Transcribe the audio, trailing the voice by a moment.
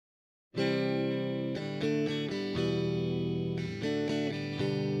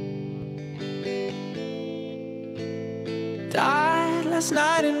Died last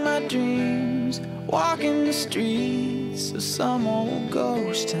night in my dreams, walking the streets of some old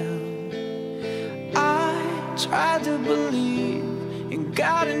ghost town. I tried to believe in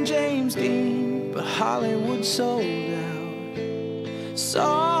God and James Dean, but Hollywood sold out.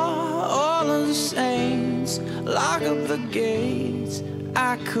 Saw all of the saints lock up the gates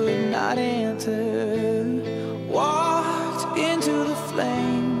I could not enter. Walked into the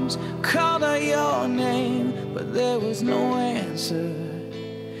flames, called out your name, but there was no answer.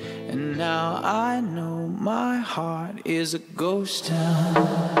 And now I know my heart is a ghost town.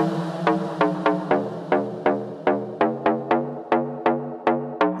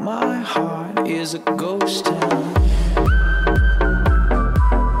 My heart is a ghost town.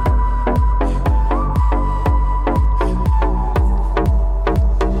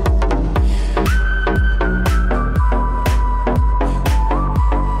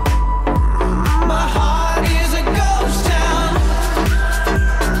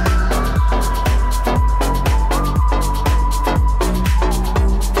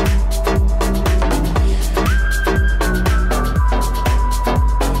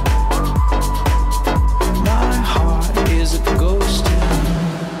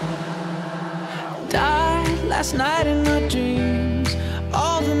 Last night in my dreams,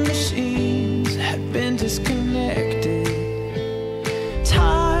 all the machines had been disconnected.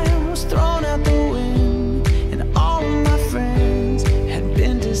 Time was thrown out the wind, and all of my friends had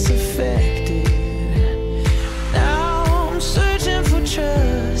been disaffected. Now I'm searching for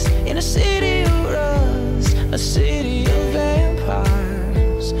trust in a city